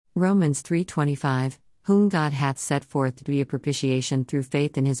Romans 3:25, whom God hath set forth to be a propitiation through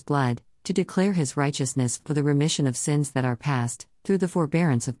faith in his blood, to declare his righteousness for the remission of sins that are past, through the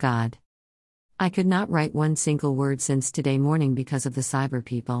forbearance of God. I could not write one single word since today morning because of the cyber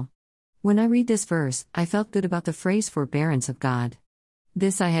people. When I read this verse, I felt good about the phrase forbearance of God.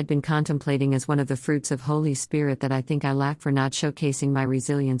 This I had been contemplating as one of the fruits of Holy Spirit that I think I lack for not showcasing my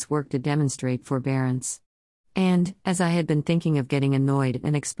resilience work to demonstrate forbearance. And, as I had been thinking of getting annoyed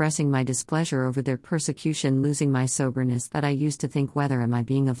and expressing my displeasure over their persecution, losing my soberness, that I used to think, whether am I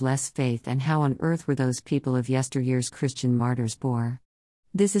being of less faith, and how on earth were those people of yesteryear's Christian martyrs bore?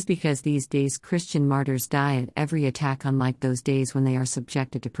 This is because these days Christian martyrs die at every attack, unlike those days when they are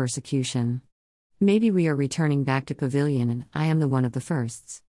subjected to persecution. Maybe we are returning back to pavilion, and I am the one of the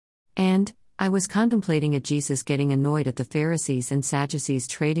firsts. And I was contemplating at Jesus getting annoyed at the Pharisees and Sadducees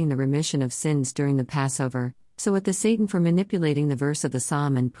trading the remission of sins during the Passover, so at the Satan for manipulating the verse of the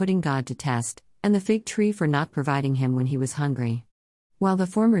psalm and putting God to test, and the fig tree for not providing him when he was hungry. While the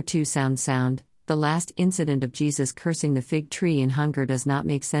former two sound, the last incident of Jesus cursing the fig tree in hunger does not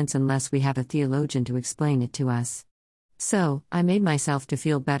make sense unless we have a theologian to explain it to us. So, I made myself to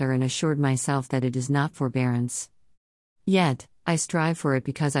feel better and assured myself that it is not forbearance. Yet, I strive for it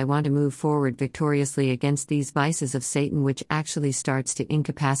because I want to move forward victoriously against these vices of Satan, which actually starts to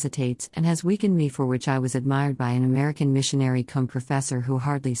incapacitate and has weakened me, for which I was admired by an American missionary cum professor who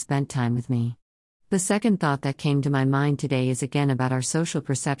hardly spent time with me. The second thought that came to my mind today is again about our social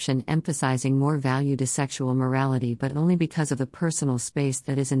perception emphasizing more value to sexual morality, but only because of the personal space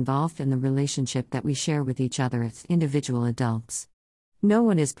that is involved in the relationship that we share with each other as individual adults. No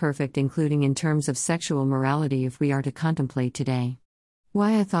one is perfect, including in terms of sexual morality, if we are to contemplate today.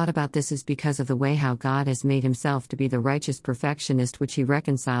 Why I thought about this is because of the way how God has made himself to be the righteous perfectionist, which he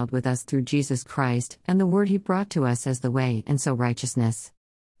reconciled with us through Jesus Christ, and the word he brought to us as the way, and so righteousness.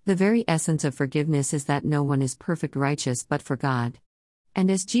 The very essence of forgiveness is that no one is perfect righteous but for God.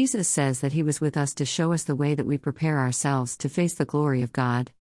 And as Jesus says that he was with us to show us the way that we prepare ourselves to face the glory of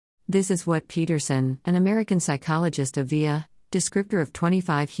God. This is what Peterson, an American psychologist of VIA, descriptor of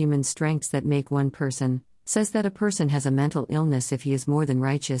 25 human strengths that make one person, says that a person has a mental illness if he is more than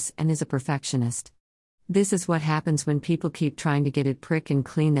righteous and is a perfectionist. This is what happens when people keep trying to get it prick and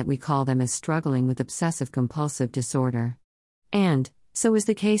clean, that we call them as struggling with obsessive-compulsive disorder. And so is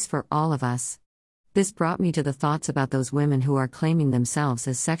the case for all of us. This brought me to the thoughts about those women who are claiming themselves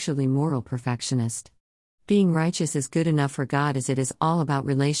as sexually moral perfectionists. Being righteous is good enough for God, as it is all about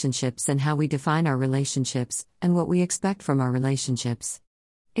relationships and how we define our relationships, and what we expect from our relationships.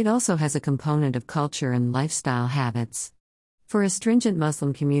 It also has a component of culture and lifestyle habits. For a stringent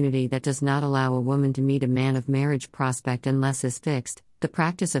Muslim community that does not allow a woman to meet a man of marriage prospect unless is fixed, the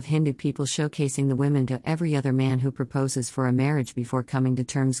practice of Hindu people showcasing the women to every other man who proposes for a marriage before coming to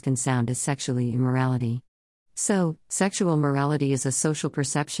terms can sound as sexually immorality. So, sexual morality is a social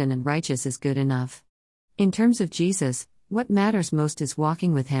perception and righteous is good enough. In terms of Jesus, what matters most is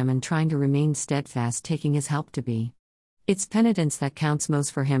walking with him and trying to remain steadfast, taking his help to be. It's penitence that counts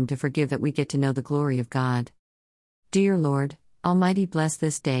most for him to forgive, that we get to know the glory of God. Dear Lord, Almighty, bless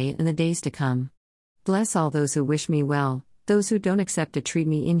this day and the days to come. Bless all those who wish me well, those who don't accept to treat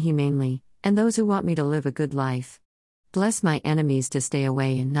me inhumanely, and those who want me to live a good life. Bless my enemies to stay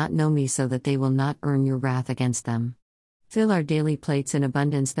away and not know me, so that they will not earn your wrath against them. Fill our daily plates in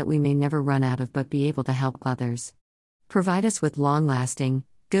abundance, that we may never run out of but be able to help others. Provide us with long-lasting,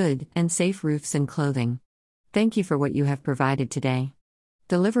 good, and safe roofs and clothing. Thank you for what you have provided today.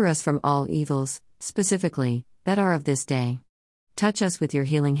 Deliver us from all evils, specifically, that are of this day. Touch us with your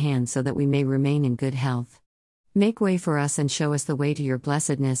healing hand so that we may remain in good health. Make way for us and show us the way to your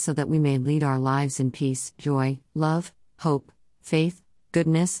blessedness, so that we may lead our lives in peace, joy, love, hope, faith,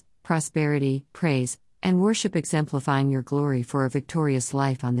 goodness, prosperity, praise, and worship, exemplifying your glory for a victorious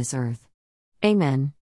life on this earth. Amen.